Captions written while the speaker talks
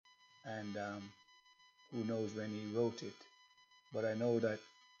and who knows when he wrote it. But I know that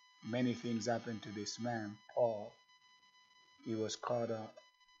many things happened to this man, Paul. He was caught up.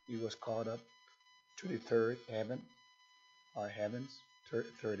 He was caught up to the third heaven, or heavens,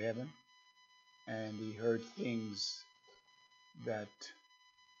 third heaven, and he heard things that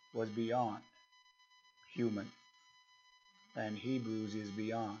was beyond human. And Hebrews is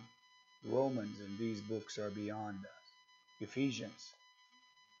beyond. Romans and these books are beyond us. Ephesians,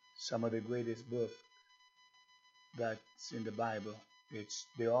 some of the greatest book that's in the Bible.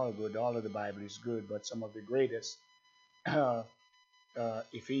 They're all good. All of the Bible is good, but some of the greatest,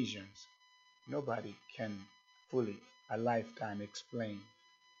 Ephesians. Nobody can fully a lifetime explain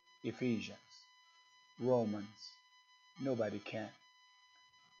Ephesians, Romans. Nobody can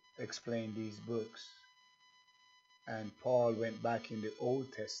explain these books. And Paul went back in the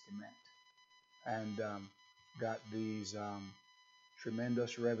Old Testament and got these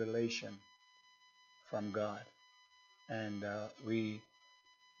tremendous revelation from God. And we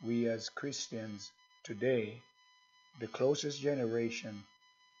as Christians today, the closest generation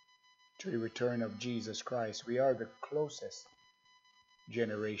to the return of Jesus Christ, we are the closest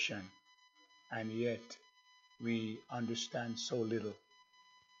generation, and yet we understand so little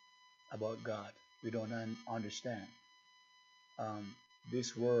about God. We don't understand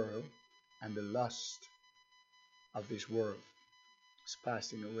this world, and the lust of this world is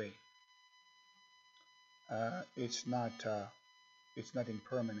passing away. It's nothing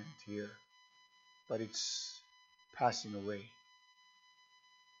permanent here, but it's passing away.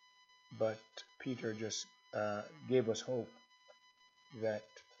 But Peter just gave us hope that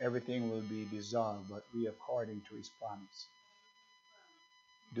everything will be dissolved, but we, according to his promise,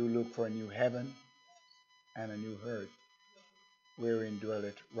 do look for a new heaven and a new earth wherein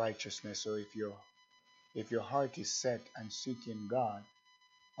dwelleth righteousness. So if your heart is set and seeking God,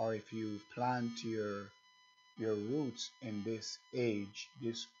 or if you plant your roots in this age,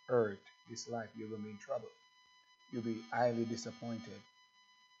 this earth, this life, you're going to be in trouble. You'll be highly disappointed.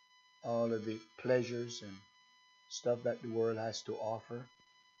 All of the pleasures and stuff that the world has to offer,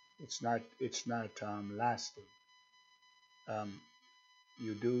 it's not lasting.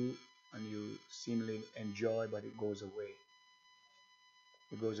 You do and you seemingly enjoy, but it goes away.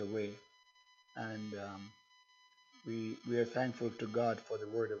 It goes away, and we are thankful to God for the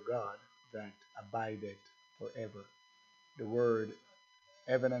Word of God that abideth forever. The Word,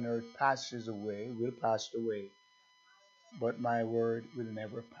 heaven and earth passes away, will pass away, but my word will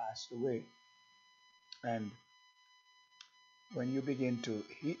never pass away. And when you begin to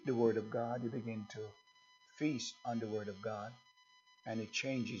eat the Word of God, you begin to feast on the Word of God, and it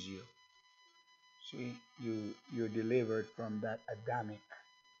changes you. See, you're delivered from that Adamic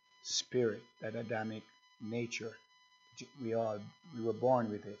spirit, that Adamic nature. We were born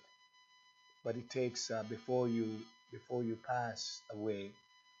with it, but it takes before you pass away,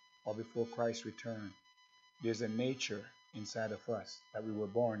 or before Christ's return, there's a nature inside of us that we were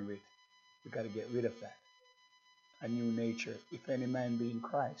born with. We got to get rid of that. A new nature. If any man be in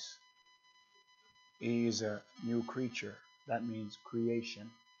Christ, he is a new creature. That means creation.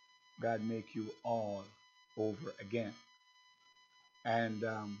 God make you all over again. And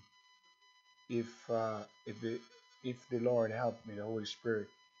if the Lord help me, the Holy Spirit,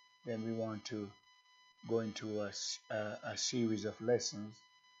 then we want to go into a series of lessons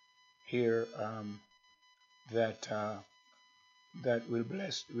here that will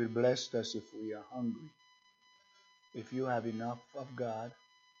bless us if we are hungry. If you have enough of God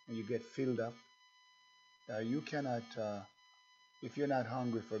and you get filled up, you cannot. If you're not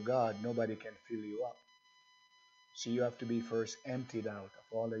hungry for God, nobody can fill you up. So you have to be first emptied out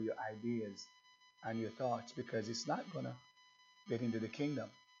of all of your ideas and your thoughts, because it's not gonna get into the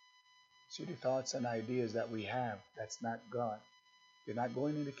kingdom. See, the thoughts and ideas that we have, that's not God. They're not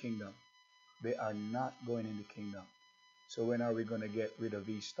going in the kingdom. They are not going in the kingdom. So when are we going to get rid of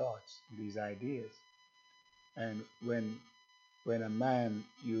these thoughts, these ideas? And when a man,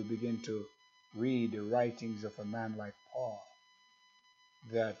 you begin to read the writings of a man like Paul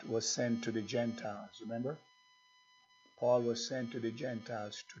that was sent to the Gentiles, remember? Paul was sent to the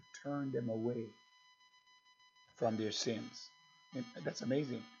Gentiles to turn them away from their sins. And that's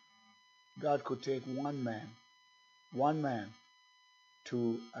amazing. God could take one man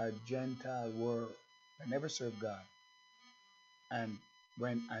to a Gentile world that never served God, and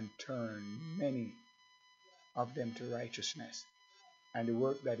went and turned many of them to righteousness. And the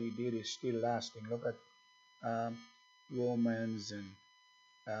work that he did is still lasting. Look at Romans and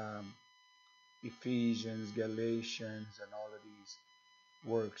Ephesians, Galatians, and all of these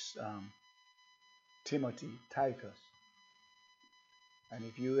works. Timothy, Titus. And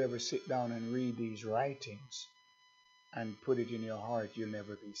if you ever sit down and read these writings and put it in your heart, you'll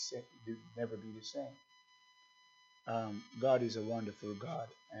never be the same. God is a wonderful God,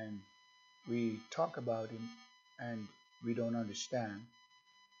 and we talk about Him, and we don't understand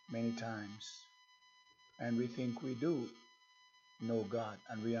many times, and we think we do know God,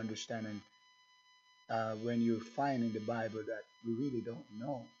 and we understand. And when you find in the Bible that we really don't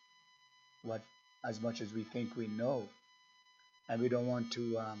know what as much as we think we know, and we don't want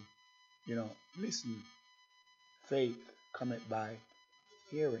to, listen. Faith cometh by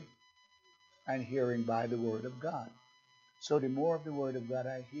hearing, and hearing by the word of God. So the more of the word of God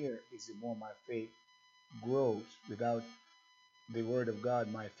I hear, is the more my faith grows. Without the word of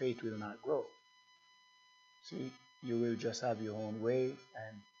God, my faith will not grow. See, you will just have your own way,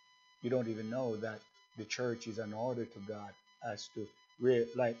 and you don't even know that the church is an order to God. As to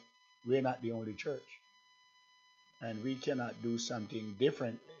we're not the only church, and we cannot do something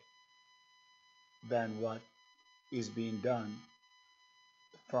differently than what is being done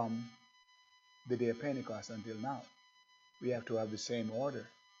from the day of Pentecost until now. We have to have the same order.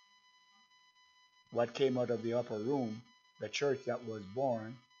 What came out of the upper room, the church that was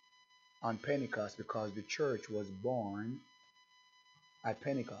born on Pentecost, because the church was born at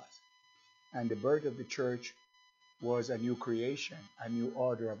Pentecost. And the birth of the church was a new creation, a new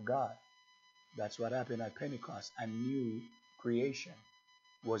order of God. That's what happened at Pentecost. A new creation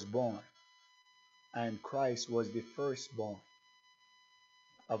was born. And Christ was the firstborn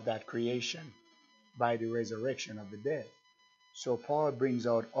of that creation by the resurrection of the dead. So Paul brings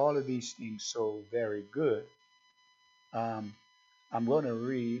out all of these things so very good. I'm going to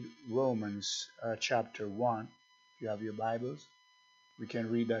read Romans chapter 1. If you have your Bibles, we can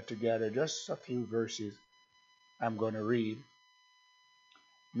read that together. Just a few verses I'm going to read,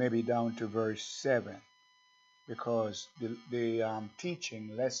 maybe down to verse 7, because the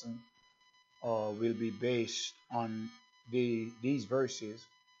teaching lesson will be based on these verses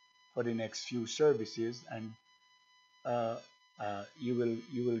for the next few services, and you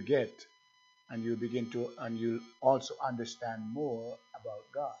will get, and you'll also understand more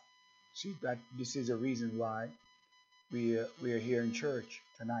about God. See that this is a reason why we are here in church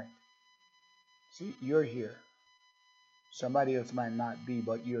tonight. See, you're here. Somebody else might not be,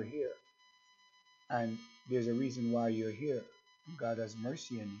 but you're here, and there's a reason why you're here. God has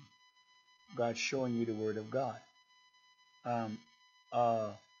mercy on you. God's showing you the Word of God.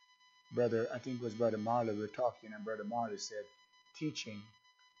 Brother, I think it was Brother Marley, we were talking, and Brother Marley said, teaching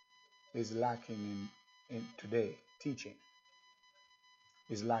is lacking in today. Teaching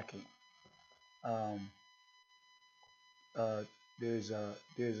is lacking.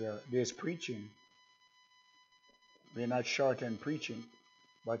 There's preaching. We're not short on preaching,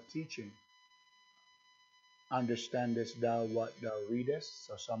 but teaching. Understandest thou what thou readest?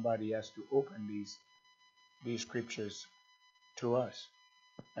 So somebody has to open these scriptures to us,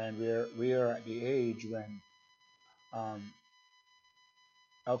 and we are at the age when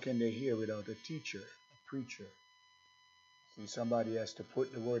how can they hear without a teacher, a preacher? See, somebody has to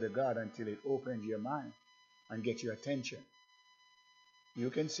put the word of God until it opens your mind and get your attention. You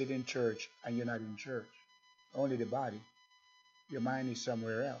can sit in church and you're not in church. Only the body. Your mind is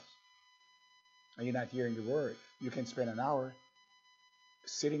somewhere else. And you're not hearing the word. You can spend an hour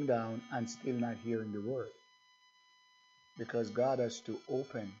sitting down and still not hearing the word. Because God has to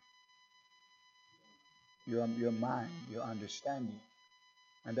open your mind, your understanding.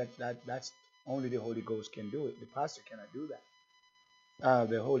 And that's only the Holy Ghost can do it. The pastor cannot do that.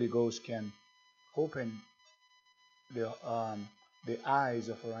 The Holy Ghost can open the eyes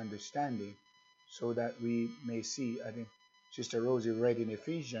of our understanding so that we may see. I think Sister Rosie read in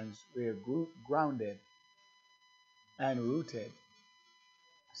Ephesians, we are grounded and rooted.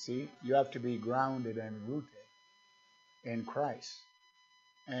 See, you have to be grounded and rooted in Christ.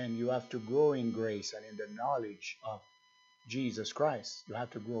 And you have to grow in grace and in the knowledge of Jesus Christ. You have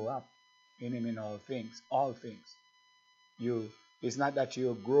to grow up in Him in all things. All things. It's not that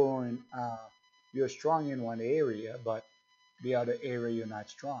you're growing, you're strong in one area, but the other area you're not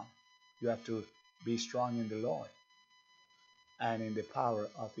strong. You have to be strong in the Lord and in the power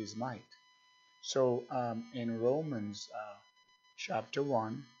of His might. So in Romans chapter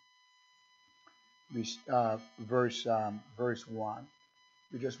 1, verse 1,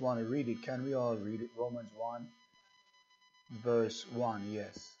 we just want to read it. Can we all read it? Romans 1, verse 1,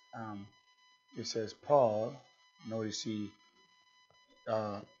 yes. It says, Paul, notice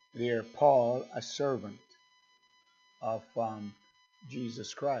there, Paul, a servant of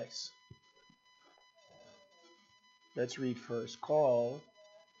Jesus Christ. Let's read first. Called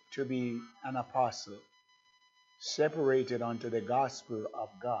to be an apostle. separated unto the gospel of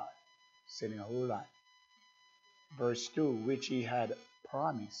God, saying a whole lot. Verse 2, which he had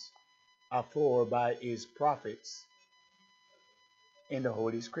promised afore by his prophets in the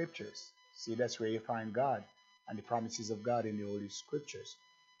Holy Scriptures. See, that's where you find God and the promises of God in the Holy Scriptures.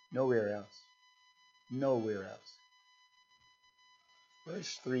 Nowhere else. Nowhere else.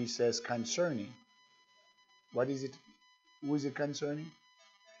 Verse 3 says, concerning. What is it? Who is it concerning?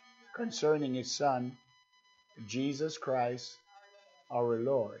 Concerning his Son, Jesus Christ, our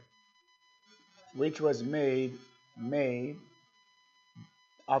Lord, which was made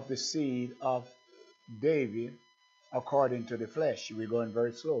of the seed of David according to the flesh. We're going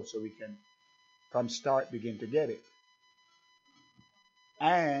very slow so we can from start begin to get it.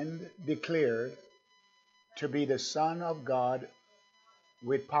 And declared to be the Son of God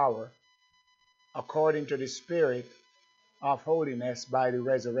with power according to the Spirit of holiness by the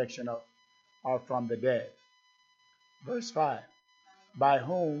resurrection of from the dead. Verse 5, by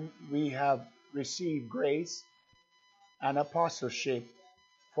whom we have received grace and apostleship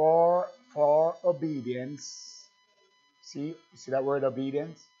for obedience. See that word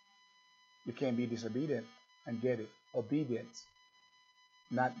obedience? You can't be disobedient and get it. Obedience.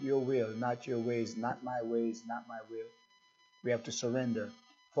 Not your will, not your ways, not my ways, not my will. We have to surrender.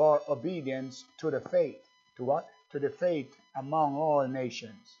 For obedience to the faith. To what? To the faith among all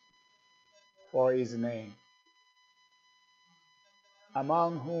nations. For his name.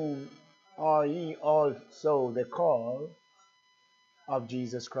 Among whom are ye also the call of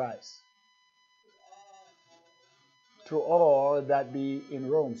Jesus Christ, to all that be in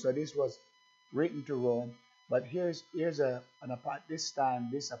Rome. So this was written to Rome, but here's this time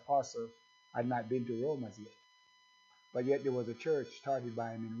this apostle had not been to Rome as yet, but yet there was a church started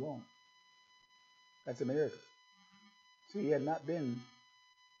by him in Rome. That's a miracle. See, he had not been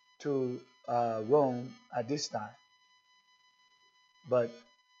to Rome at this time, but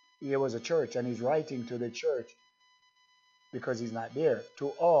there was a church, and he's writing to the church because he's not there. To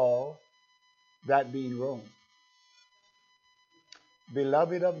all that be in Rome,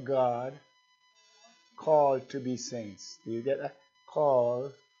 beloved of God, called to be saints. Do you get that?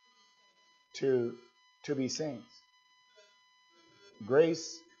 Called to be saints.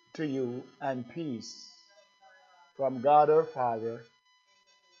 Grace to you and peace from God our Father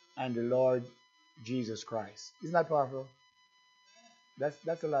and the Lord Jesus Christ. Isn't that powerful?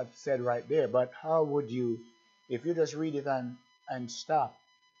 That's a lot said right there. But how would you, if you just read it and stop,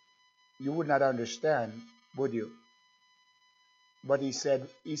 you would not understand, would you? But he said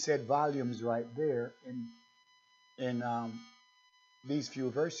volumes right there in these few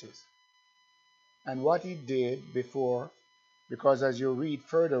verses. And what he did before, because as you read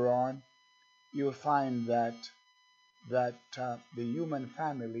further on, you'll find that the human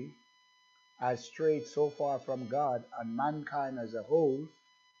family has strayed so far from God, and mankind as a whole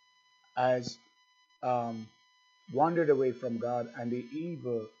has wandered away from God, and the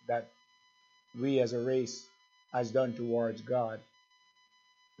evil that we as a race has done towards God,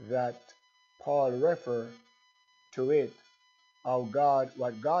 that Paul referred to it.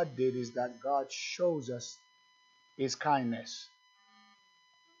 What God did is that God shows us his kindness.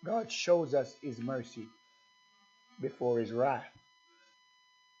 God shows us his mercy before his wrath.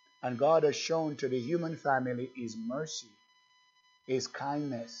 And God has shown to the human family his mercy, his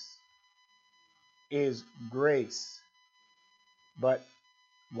kindness, his grace. But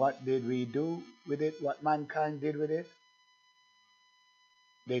what did we do with it? What mankind did with it?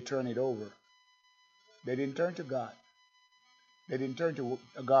 They turned it over. They didn't turn to God. They didn't turn to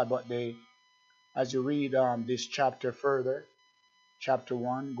God, but they, as you read this chapter further, chapter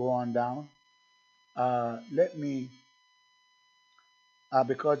 1, go on down.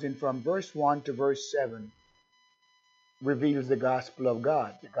 Because from verse 1 to verse 7 reveals the gospel of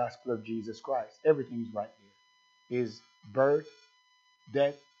God, the gospel of Jesus Christ. Everything's right there. His birth,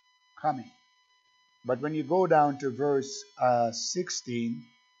 death, coming. But when you go down to verse 16,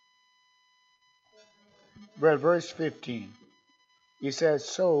 well, verse 15, he says,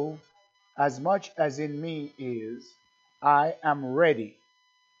 so as much as in me is, I am ready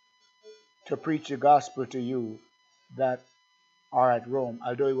to preach the gospel to you that are at Rome.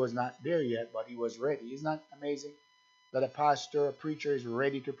 Although he was not there yet, but he was ready. Isn't that amazing? That a pastor, a preacher is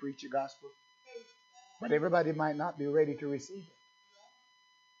ready to preach the gospel. But everybody might not be ready to receive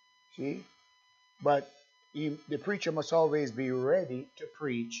it. See? But the preacher must always be ready to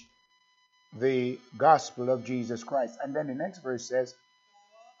preach the gospel of Jesus Christ. And then the next verse says,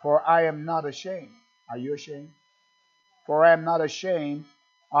 for I am not ashamed. Are you ashamed? For I am not ashamed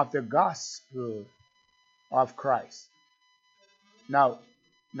of the gospel of Christ. Now,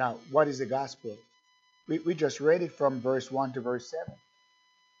 what is the gospel? We just read it from verse 1 to verse 7.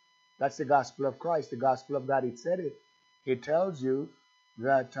 That's the gospel of Christ, the gospel of God. It said it. It tells you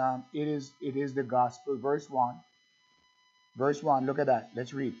that it is the gospel. Verse 1. Verse 1, look at that.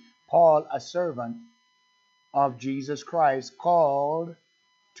 Let's read. Paul, a servant of Jesus Christ, called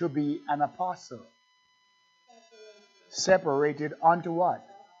to be an apostle. Separated unto what?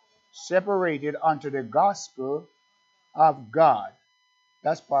 Separated unto the gospel of God.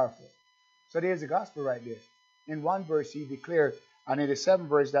 That's powerful. So there's the gospel right there. In one verse he declared, and in the 7th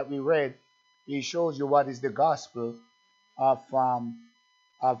verse that we read, he shows you what is the gospel of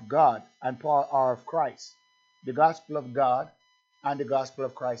God and Paul or of Christ. The gospel of God and the gospel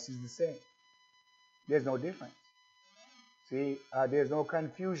of Christ is the same. There's no difference. See, there's no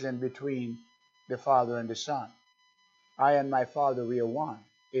confusion between the Father and the Son. I and my Father, we are one.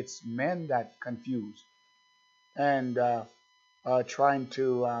 It's men that confuse. And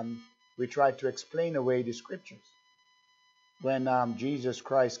we try to explain away the scriptures. When Jesus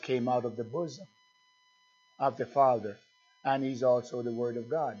Christ came out of the bosom of the Father, and he's also the Word of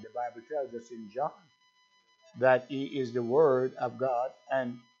God. The Bible tells us in John that he is the Word of God,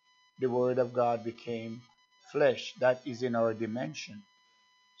 and the Word of God became flesh. That is in our dimension.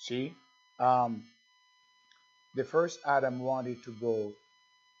 See, the first Adam wanted to go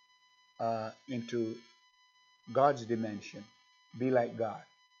into God's dimension, be like God.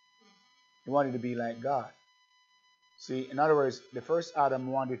 He wanted to be like God. See, in other words, the first Adam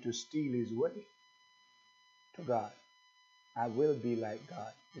wanted to steal his way to God. I will be like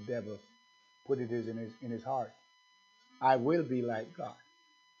God. The devil put it in his heart. I will be like God.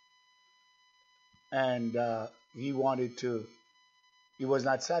 And he was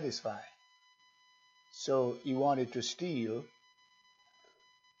not satisfied. So he wanted to steal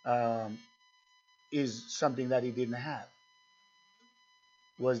is something that he didn't have.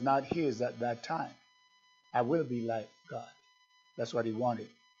 Was not his at that time. I will be like God. That's what he wanted.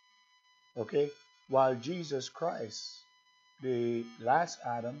 Okay? While Jesus Christ, the last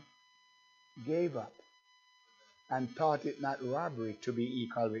Adam, gave up and thought it not robbery to be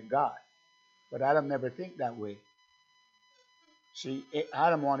equal with God. But Adam never think that way. See,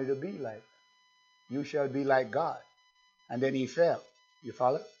 Adam wanted to be like, you shall be like God. And then he fell. You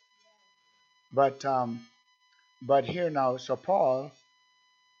follow? But here now, so Paul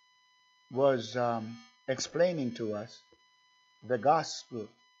was explaining to us the gospel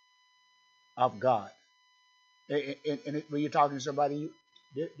of God. And when you're talking to somebody,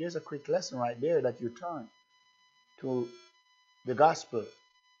 there's a quick lesson right there that you turn to the gospel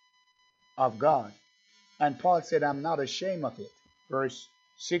of God. And Paul said, I'm not ashamed of it. Verse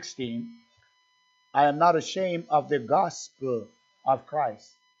 16, I am not ashamed of the gospel of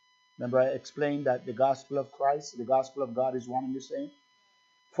Christ. Remember I explained that the gospel of Christ, the gospel of God is one and the same.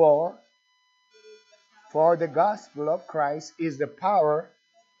 For the gospel of Christ is the power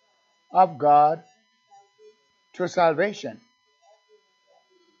of God to salvation.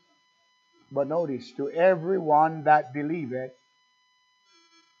 But notice, to everyone that believeth,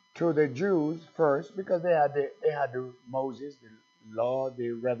 to the Jews first, because they had the Moses, the law,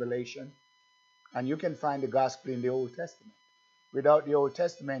 the revelation, and you can find the gospel in the Old Testament. Without the Old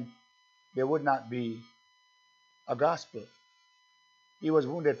Testament, there would not be a gospel. He was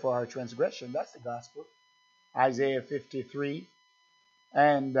wounded for our transgression. That's the gospel. Isaiah 53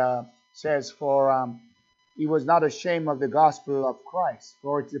 and says, for he was not ashamed of the gospel of Christ,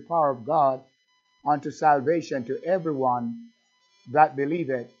 for it's the power of God unto salvation to everyone that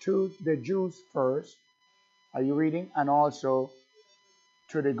believeth, to the Jews first. Are you reading? And also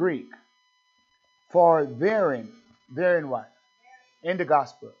to the Greek. For therein what? In the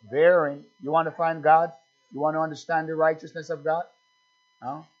gospel. Therein, you want to find God? You want to understand the righteousness of God?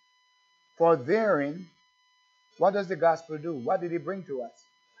 No? For therein, what does the gospel do? What did it bring to us?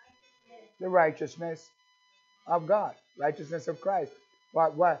 The righteousness of God. Righteousness of Christ.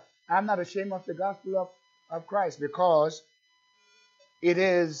 What? I'm not ashamed of the gospel of Christ, because it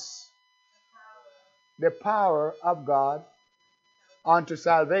is the power of God unto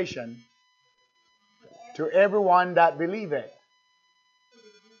salvation to everyone that believeth.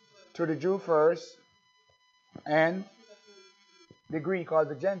 To the Jew first, and the Greek or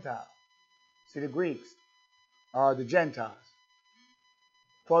the Gentile. See, the Greeks are the Gentiles.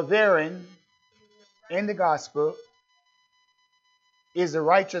 For therein, in the gospel, is the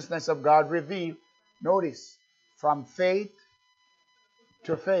righteousness of God revealed. Notice, from faith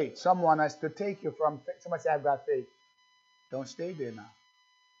to faith. Someone has to take you from faith. Somebody say, I've got faith. Don't stay there now.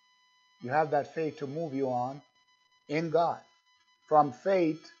 You have that faith to move you on in God. From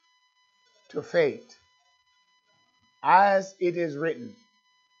faith to faith. As it is written,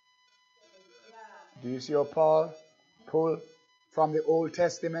 Do you see how Paul pulled from the Old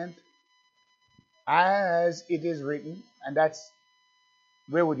Testament? As it is written, and that's,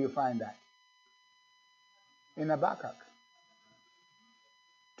 where would you find that? In Habakkuk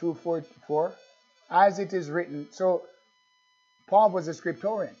 2:4, as it is written. So Paul was a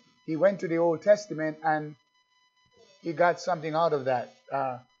scriptorian. He went to the Old Testament and he got something out of that.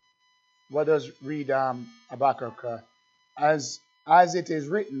 What does read Habakkuk? As it is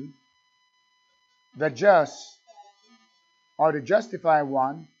written, the just or the justified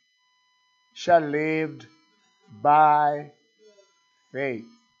one shall live by faith.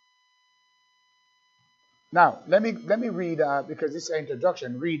 Now, let me read, because this is an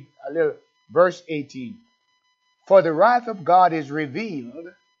introduction, read a little, verse 18. For the wrath of God is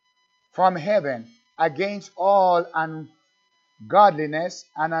revealed from heaven against all ungodliness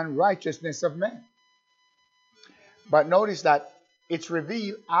and unrighteousness of men. But notice that it's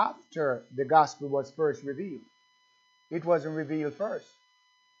revealed after the gospel was first revealed. It wasn't revealed first.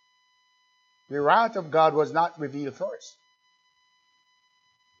 The wrath of God was not revealed first.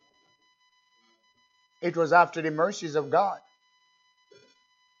 It was after the mercies of God.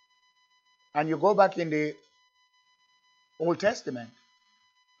 And you go back in the Old Testament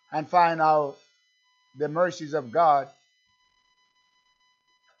and find how the mercies of God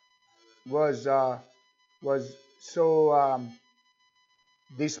was so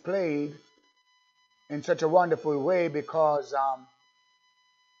displayed in such a wonderful way, because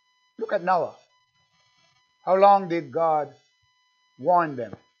look at Noah. How long did God warn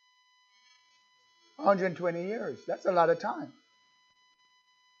them? 120 years. That's a lot of time.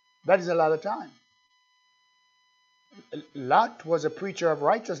 That is a lot of time. Lot was a preacher of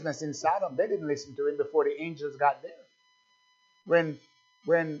righteousness in Sodom. They didn't listen to him before the angels got there. When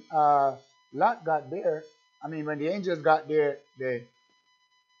Lot got there, when the angels got there, they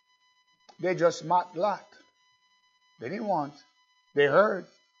just mocked Lot. They didn't want. They heard,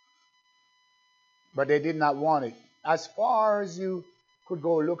 but they did not want it. As far as you could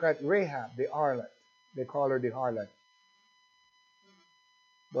go, look at Rahab, the harlot. They call her the harlot.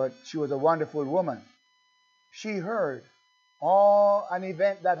 But she was a wonderful woman. She heard an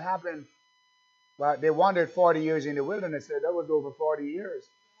event that happened. But they wandered 40 years in the wilderness. So that was over 40 years.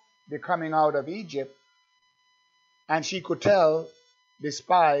 The coming out of Egypt. And she could tell the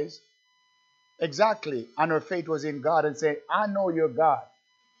spies exactly. And her faith was in God, and say, I know your God.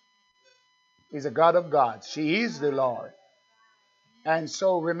 He's a God of gods. She is the Lord. And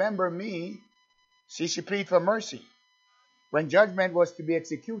so remember me. See, she pleaded for mercy. When judgment was to be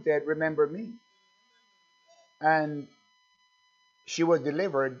executed, remember me. And she was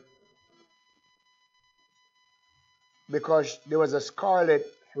delivered because there was a scarlet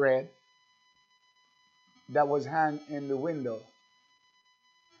thread that was hung in the window.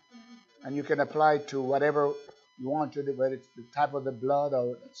 And you can apply to whatever you want to, whether it's the type of the blood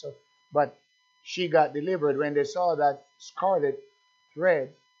or so. But she got delivered when they saw that scarlet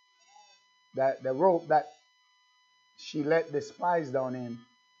thread, that the rope that she let the spies down in,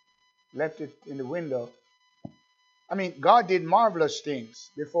 left it in the window. God did marvelous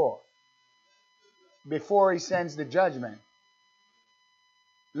things before he sends the judgment.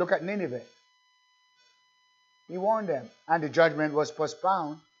 Look at Nineveh. He warned them, and the judgment was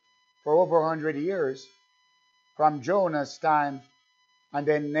postponed for over 100 years from Jonah's time, and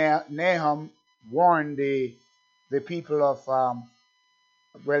then Nahum warned the people of,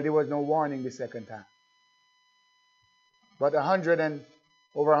 there was no warning the second time. But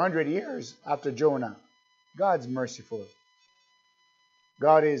over 100 years after Jonah, God's merciful.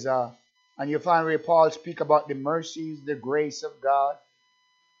 God is, and you find where Paul speak about the mercies, the grace of God,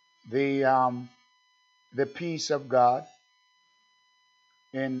 the peace of God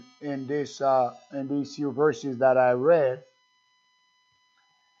in these few verses that I read.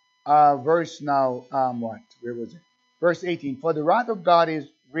 Verse now, where was it? Verse 18. For the wrath of God is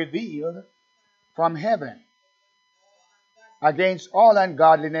revealed from heaven against all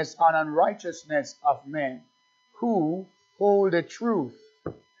ungodliness and unrighteousness of men who hold the truth.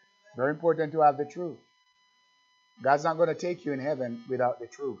 Very important to have the truth. God's not going to take you in heaven without the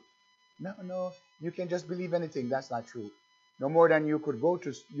truth. No, you can just believe anything. That's not true. No more than you could go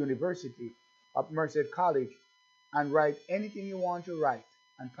to university, up Merced College, and write anything you want to write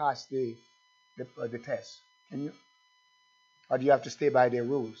and pass the test. Can you? Or do you have to stay by their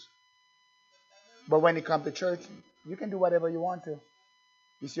rules? But when it comes to church, you can do whatever you want to.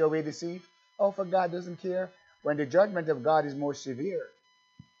 You see how we deceive? Oh, for God doesn't care. When the judgment of God is more severe,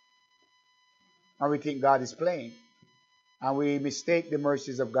 and we think God is playing, and we mistake the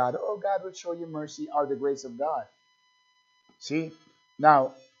mercies of God. Oh, God will show you mercy or the grace of God. See?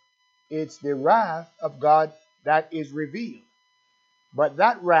 Now, It's the wrath of God that is revealed. But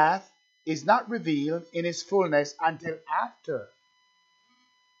that wrath is not revealed in its fullness until after.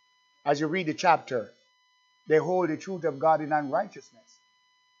 As you read the chapter, they hold the truth of God in unrighteousness.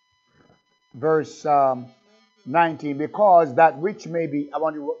 Verse 19, because that which may be, I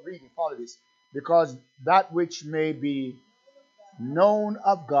want you to read it, follow this. Because that which may be known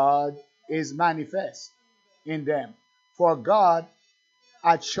of God is manifest in them. For God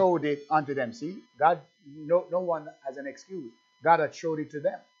had showed it unto them. See, God, no one has an excuse. God had showed it to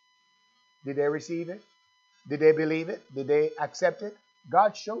them. Did they receive it? Did they believe it? Did they accept it?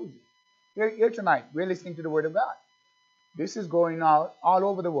 God shows it. Here tonight, we're listening to the Word of God. This is going out all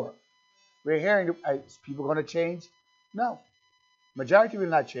over the world. We're hearing, is people going to change? No. Majority will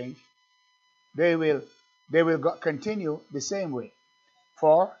not change. They will continue the same way.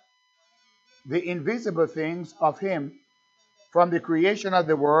 For the invisible things of Him from the creation of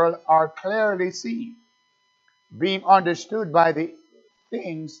the world are clearly seen, being understood by the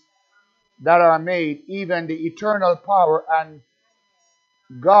things that are made, even the eternal power and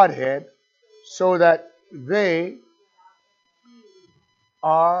Godhead, so that they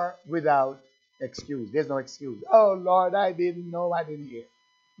are without excuse. There's no excuse. Oh Lord, I didn't know, I didn't hear.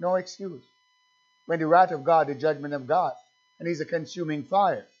 No excuse. When the wrath of God, the judgment of God, and He's a consuming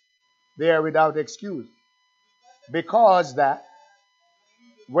fire, they are without excuse. Because that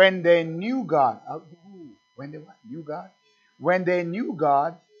when they knew God, when they what? Knew God? When they knew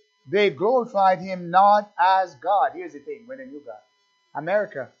God, they glorified Him not as God. Here's the thing, when they knew God.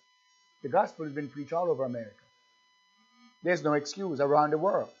 America, the gospel has been preached all over America. There's no excuse around the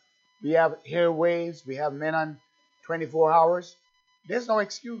world. We have airwaves, we have men on 24 hours. There's no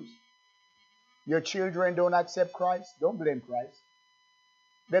excuse. Your children don't accept Christ. Don't blame Christ.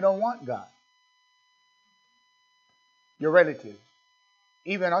 They don't want God. Your relatives,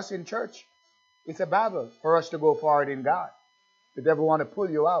 even us in church, it's a battle for us to go forward in God. The devil want to pull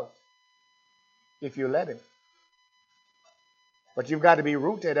you out if you let him. But you've got to be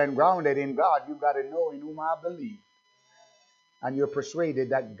rooted and grounded in God. You've got to know in whom I believe. And you're persuaded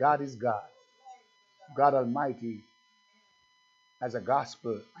that God is God. God Almighty has a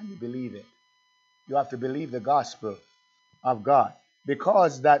gospel, and you believe it. You have to believe the gospel of God.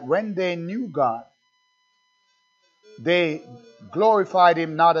 Because that when they knew God, they glorified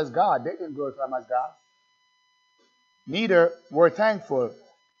Him not as God. They didn't glorify Him as God. Neither were thankful,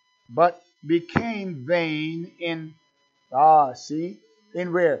 but became vain in,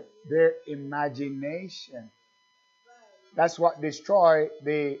 in where? Their imagination. That's what destroyed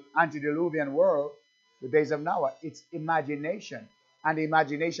the antediluvian world, the days of Noah. It's imagination. And the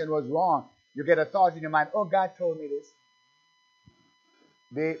imagination was wrong. You get a thought in your mind, oh, God told me this.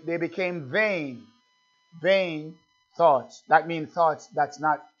 They became vain thoughts. That means thoughts that's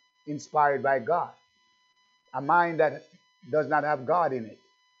not inspired by God. A mind that does not have God in it.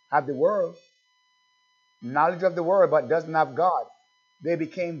 Have the world, knowledge of the world, but doesn't have God. They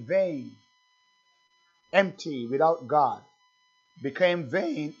became vain, empty, without God. Became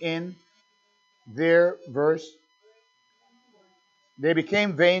vain in their verse. They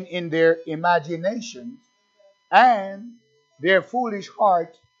became vain in their imaginations, and their foolish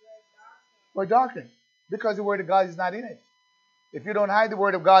heart were darkened, because the word of God is not in it. If you don't hide the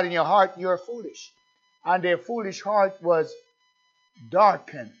word of God in your heart, you're foolish. And their foolish heart was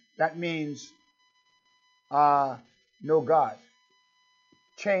darkened. That means no God.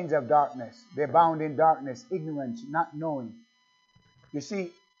 Chains of darkness. They're bound in darkness, ignorance, not knowing. You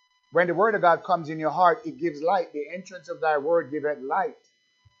see, when the word of God comes in your heart, it gives light. The entrance of thy word giveth light.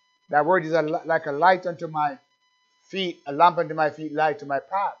 Thy word is like a light unto my feet, a lamp unto my feet, light to my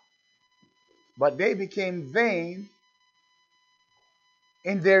path. But they became vain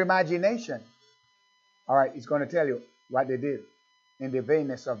in their imagination. All right, it's going to tell you what they did in the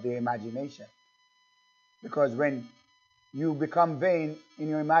vainness of their imagination. Because when you become vain in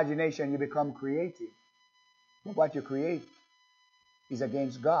your imagination, you become creative. But what you create is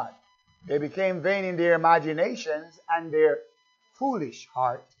against God. They became vain in their imaginations, and their foolish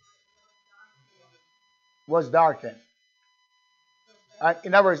heart was darkened.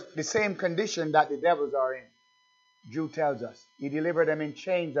 In other words, the same condition that the devils are in. Jude tells us. He delivered them in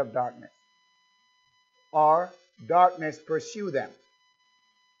chains of darkness. Or darkness pursue them.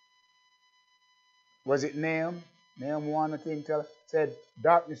 Was it Nahum? Nahum 1, I think, said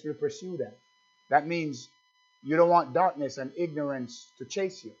darkness will pursue them. That means you don't want darkness and ignorance to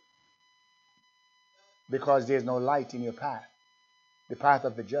chase you. Because there's no light in your path. The path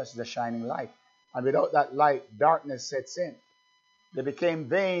of the just is a shining light. And without that light, darkness sets in. They became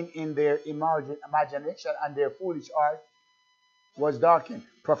vain in their imagination, and their foolish heart was darkened.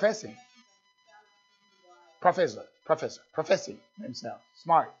 Professing themselves.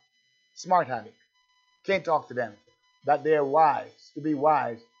 Smart habit. Can't talk to them. That they're wise. To be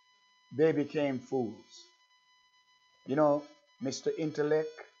wise, they became fools. You know, Mr. Intellect,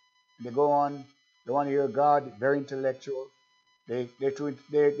 they go on, they want to hear God, very intellectual. They're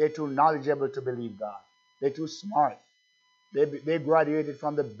too knowledgeable to believe God. They're too smart. They graduated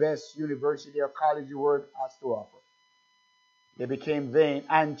from the best university or college the world has to offer. They became vain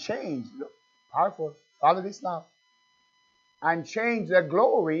and changed. Look, powerful. Follow this now. And changed the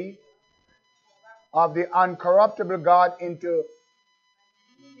glory of the uncorruptible God into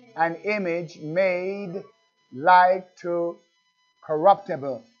an image made like to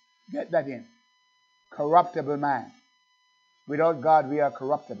corruptible. Get that in. Corruptible man. Without God, we are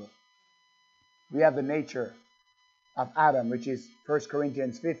corruptible. We have the nature of Adam, which is 1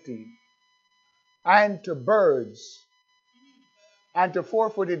 Corinthians 15. And to birds, and to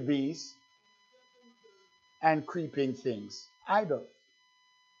four-footed beasts, and creeping things. Idols.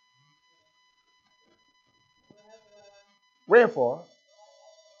 Wherefore,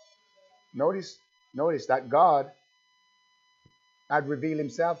 notice that God had revealed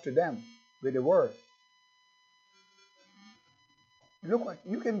himself to them with the word. Look what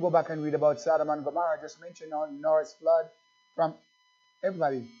you can go back and read about Sodom and Gomorrah. I just mentioned on Noah's flood. From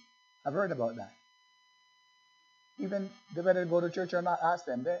everybody, I've heard about that. Even they better go to church or not, ask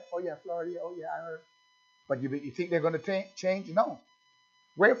them. Oh yeah, Florida. Oh yeah, I heard. But you think they're going to change? No.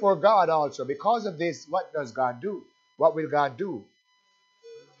 Wherefore God also, because of this, what does God do? What will God do?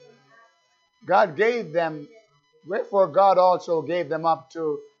 God gave them. Wherefore God also gave them up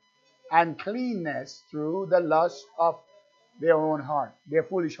to uncleanness through the lust of their own heart. Their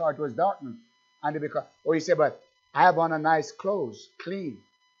foolish heart was darkened. And they become, you say, but I have on a nice clothes, clean.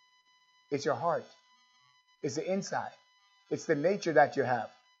 It's your heart. It's the inside. It's the nature that you have.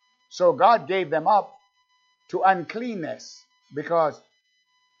 So God gave them up to uncleanness because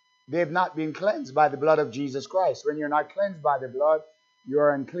they've not been cleansed by the blood of Jesus Christ. When you're not cleansed by the blood,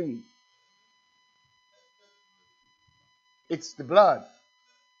 you're unclean. It's the blood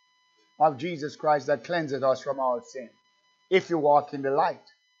of Jesus Christ that cleanses us from all sin. If you walk in the light,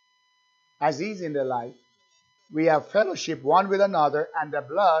 as he's in the light, we have fellowship one with another, and the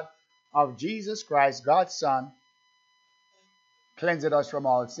blood of Jesus Christ, God's Son, cleanses us from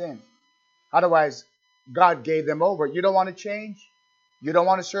all sin. Otherwise, God gave them over. You don't want to change? You don't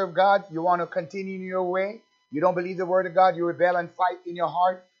want to serve God? You want to continue in your way? You don't believe the word of God? You rebel and fight in your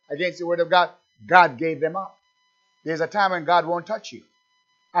heart against the word of God? God gave them up. There's a time when God won't touch you.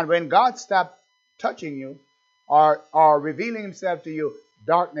 And when God stops touching you or revealing himself to you,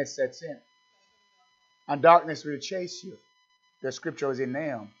 darkness sets in. And darkness will chase you. The scripture was in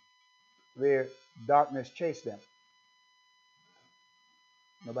Nahum, where darkness chased them.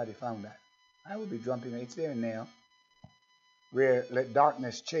 Nobody found that. I will be jumping. It's there in Nahum, where let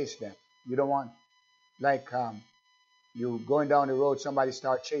darkness chase them. You don't want, like you going down the road, somebody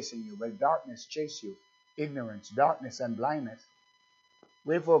start chasing you. Well, darkness chase you. Ignorance, darkness, and blindness.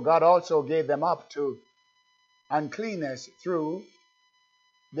 Wherefore God also gave them up to uncleanness through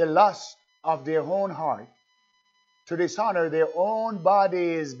the lust of their own heart, to dishonor their own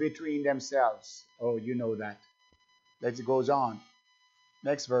bodies between themselves. Oh, you know that. It goes on.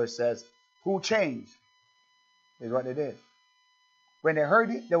 Next verse says, who changed? Is what they did. When they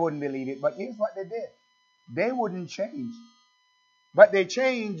heard it, they wouldn't believe it. But here's what they did. They wouldn't change. But they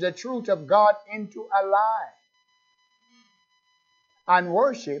changed the truth of God into a lie. And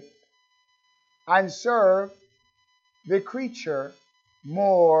worship and serve the creature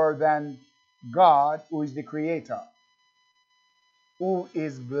more than God, who is the creator, who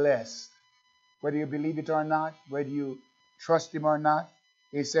is blessed. Whether you believe it or not, whether you trust him or not,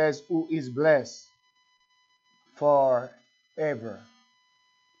 it says, who is blessed forever.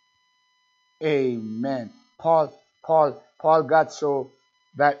 Amen. Paul got so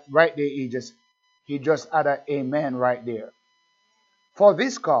that right there he just had an amen right there. For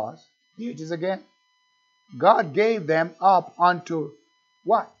this cause, here it is again, God gave them up unto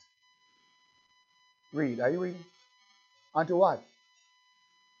what? Read. Are you reading? Unto what?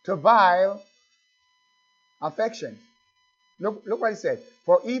 To vile affection. Look what it said.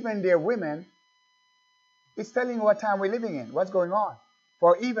 For even their women, it's telling you what time we're living in, what's going on.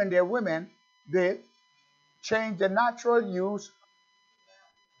 For even their women, they change the natural use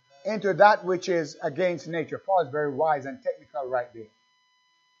into that which is against nature. Paul is very wise and technical right there.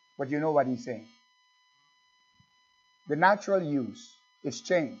 But you know what he's saying. The natural use is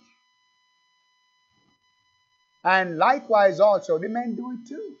changed. And likewise also, the men do it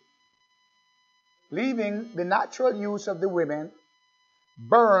too. Leaving the natural use of the women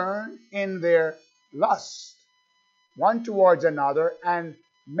burn in their lust, one towards another, and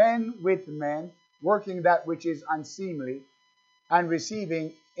men with men, working that which is unseemly, and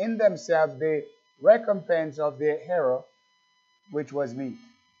receiving in themselves the recompense of their error, which was meat.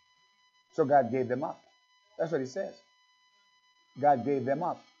 So God gave them up. That's what he says. God gave them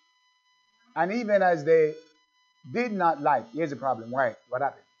up. And even as they did not like, here's the problem. Why? What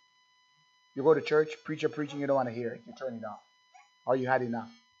happened? You go to church, preacher preaching, you don't want to hear it. You turn it off. Or you had enough.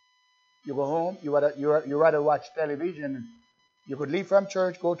 You go home, you rather watch television. You could leave from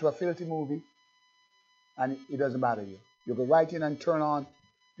church, go to a filthy movie, and it doesn't bother you. You go right in and turn on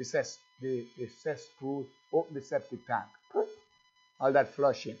the cesspool, open the septic tank. All that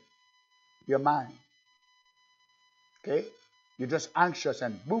flushing. Your mind. Okay? You're just anxious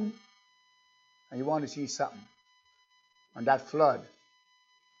and boom. And you want to see something. And that flood.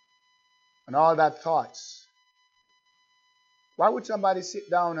 And all that thoughts. Why would somebody sit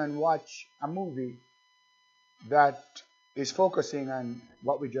down and watch a movie that is focusing on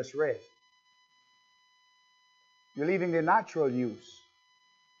what we just read? You're leaving the natural use.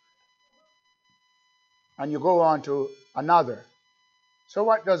 And you go on to another. So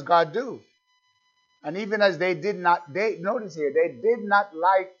what does God do? And even as they did not, notice here, they did not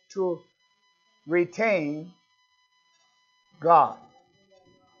like to retain God.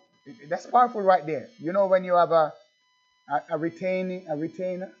 That's powerful right there. You know when you have a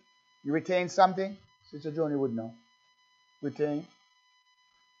retainer, you retain something? Sister Joni would know. Retain.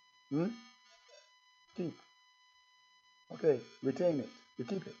 Keep. Okay, retain it. You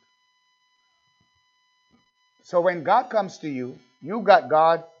keep it. So when God comes to you, you got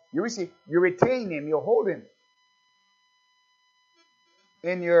God, you receive, you retain him, you hold him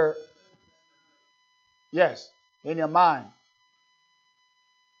in your, in your mind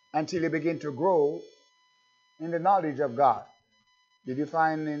until you begin to grow in the knowledge of God. Did you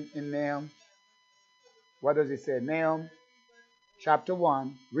find in Nahum? What does it say? Nahum chapter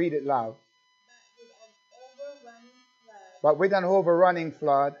 1, read it loud. But with an overrunning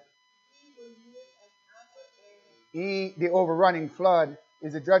flood, the overrunning flood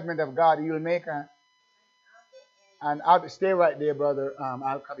is the judgment of God. He will make stay right there, brother.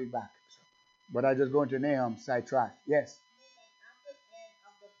 I'll come back. But I just go into Nahum, sidetrack. Yes.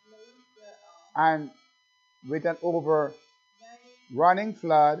 And with an overrunning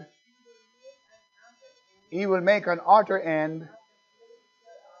flood, he will make an utter end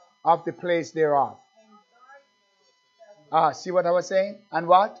of the place thereof. See what I was saying? And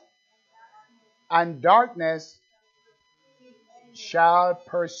what? And darkness shall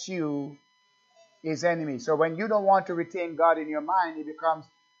pursue his enemy. So when you don't want to retain God in your mind, it becomes,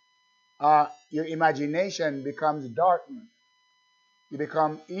 your imagination becomes darkened. You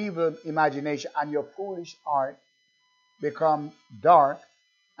become evil imagination, and your foolish heart become dark,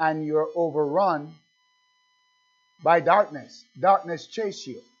 and you're overrun by darkness. Darkness chase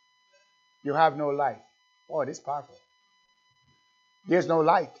you. You have no light. Oh, this is powerful. There's no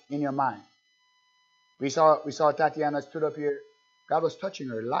light in your mind. We saw Tatiana stood up here. God was touching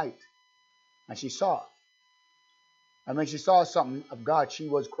her light. And she saw. And when she saw something of God, she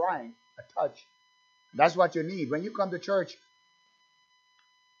was crying, a touch. That's what you need. When you come to church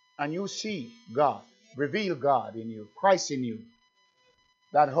and you see God, reveal God in you, Christ in you,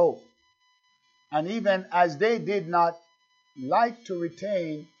 that hope. And even as they did not like to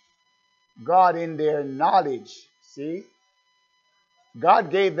retain God in their knowledge, see,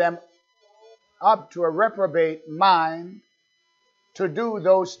 God gave them up to a reprobate mind to do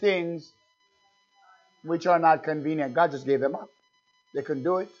those things which are not convenient. God just gave them up. They couldn't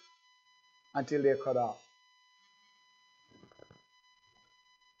do it until they're cut off.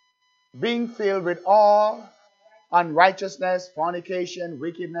 Being filled with all unrighteousness, fornication,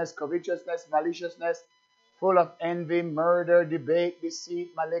 wickedness, covetousness, maliciousness, full of envy, murder, debate,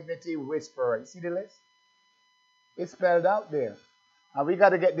 deceit, malignity, whisperer. You see the list? It's spelled out there. And we got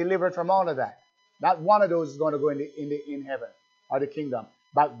to get delivered from all of that. Not one of those is going to go in heaven or the kingdom.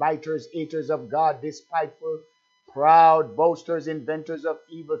 Backbiters, haters of God, despiteful, proud, boasters, inventors of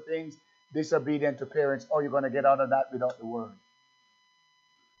evil things, disobedient to parents. Or you're going to get out of that without the word.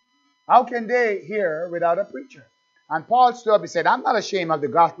 How can they hear without a preacher? And Paul stood up and said, I'm not ashamed of the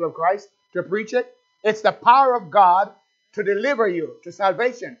gospel of Christ to preach it. It's the power of God to deliver you to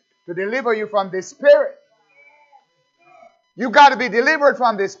salvation, to deliver you from this spirit. You got to be delivered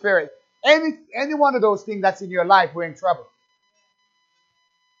from this spirit. Any one of those things that's in your life, we're in trouble.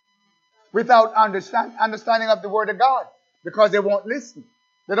 Without understanding of the word of God. Because they won't listen.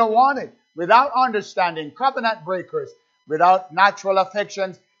 They don't want it. Without understanding, covenant breakers. Without natural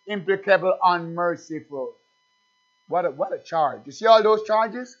affections, implacable, unmerciful. What a charge. You see all those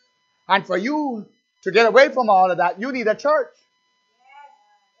charges? And for you to get away from all of that, you need a church.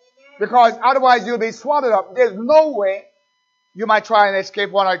 Because otherwise you'll be swallowed up. There's no way. You might try and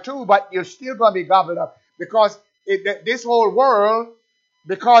escape one or two, but you're still going to be gobbled up. Because this whole world,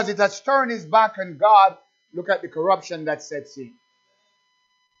 because it has turned its back on God, look at the corruption that sets in.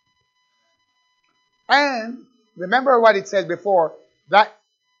 And remember what it says before, that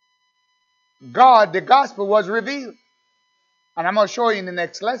God, the gospel was revealed. And I'm going to show you in the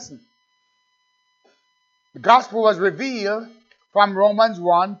next lesson. The gospel was revealed from Romans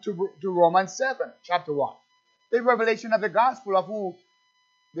 1 to Romans 7, chapter 1. The revelation of the gospel of who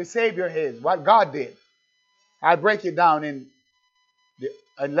the Savior is, what God did. I'll break it down in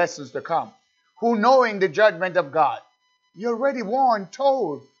lessons to come. Who, knowing the judgment of God, you're already warned,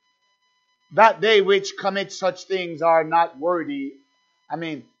 told, that they which commit such things are not worthy.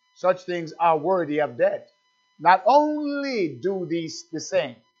 Such things are worthy of death. Not only do these the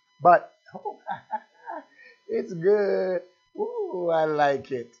same, but it's good. Ooh, I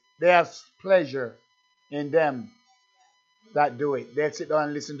like it. There's pleasure in them that do it. They'll sit down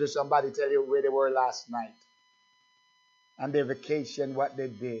and listen to somebody tell you where they were last night. And their vacation, what they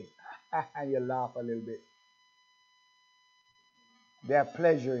did. And you laugh a little bit. They have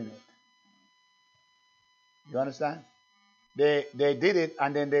pleasure in it. You understand? They did it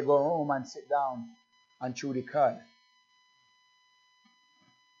and then they go home and sit down and chew the cud.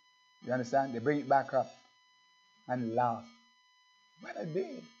 You understand? They bring it back up and laugh. But I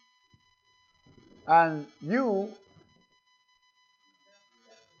did. And you,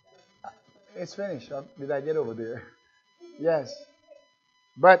 it's finished. Did I get over there? Yes.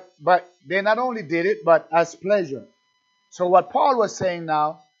 But they not only did it, but as pleasure. So what Paul was saying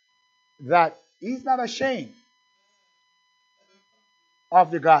now, that he's not ashamed of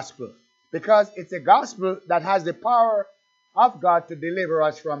the gospel, because it's a gospel that has the power of God to deliver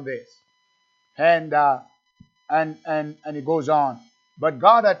us from this. And it goes on. But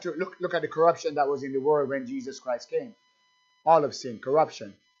God had to look at the corruption that was in the world when Jesus Christ came. All of sin,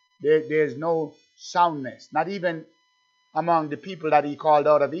 corruption. There's no soundness, not even among the people that he called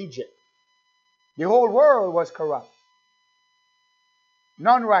out of Egypt. The whole world was corrupt.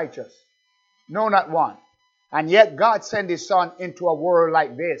 None righteous. No, not one. And yet God sent his son into a world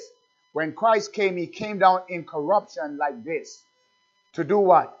like this. When Christ came, he came down in corruption like this. To do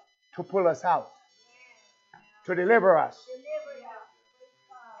what? To pull us out. To deliver us.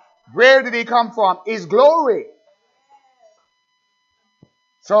 Where did he come from? His glory.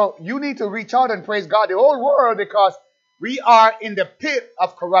 So you need to reach out and praise God, the whole world, because we are in the pit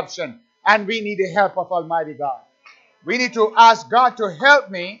of corruption and we need the help of Almighty God. We need to ask God to help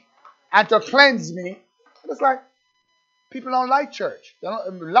me and to cleanse me. It's like people don't like church.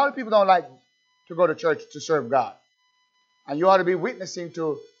 A lot of people don't like to go to church to serve God. And you ought to be witnessing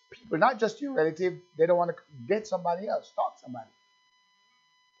to people, not just your relative. They don't want to get somebody else, talk to somebody.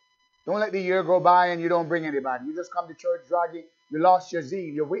 Don't let the year go by and you don't bring anybody. You just come to church dragging. You lost your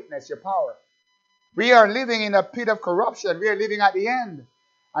zeal, your witness, your power. We are living in a pit of corruption. We are living at the end.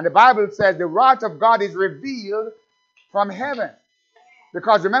 And the Bible says the wrath of God is revealed from heaven.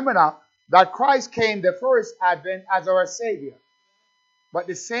 Because remember now, that Christ came the first advent as our Savior. But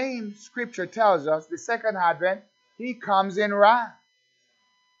the same scripture tells us the second advent, he comes in wrath.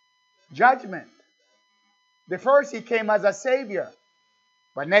 Judgment. The first he came as a Savior.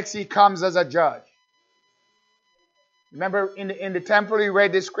 But next he comes as a judge. Remember in the temple we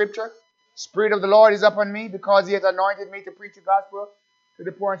read this scripture? Spirit of the Lord is upon me because he has anointed me to preach the gospel to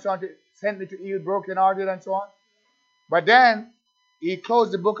the poor and so on, to send me to heal brokenhearted and so on. But then he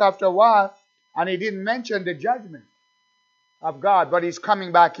closed the book after a while and he didn't mention the judgment of God, but he's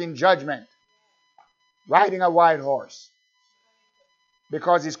coming back in judgment, riding a white horse,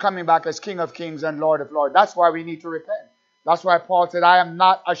 because he's coming back as King of Kings and Lord of Lords. That's why we need to repent. That's why Paul said, I am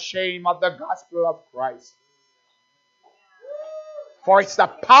not ashamed of the gospel of Christ. For it's the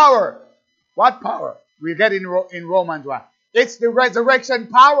power. What power? We get in Romans 1. It's the resurrection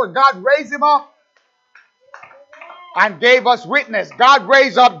power. God raised him up and gave us witness. God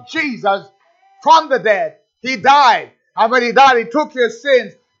raised up Jesus from the dead. He died. And when he died, he took your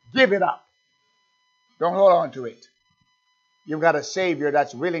sins. Give it up. Don't hold on to it. You've got a Savior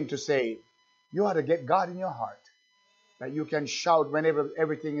that's willing to save. You ought to get God in your heart, that you can shout whenever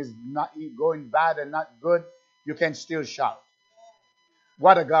everything is not going bad and not good. You can still shout.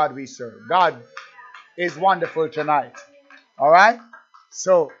 What a God we serve. God is wonderful tonight. All right?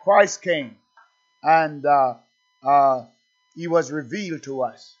 So Christ came and he was revealed to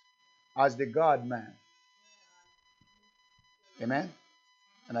us as the God-man. Amen?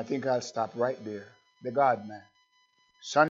 And I think I'll stop right there. The God-man.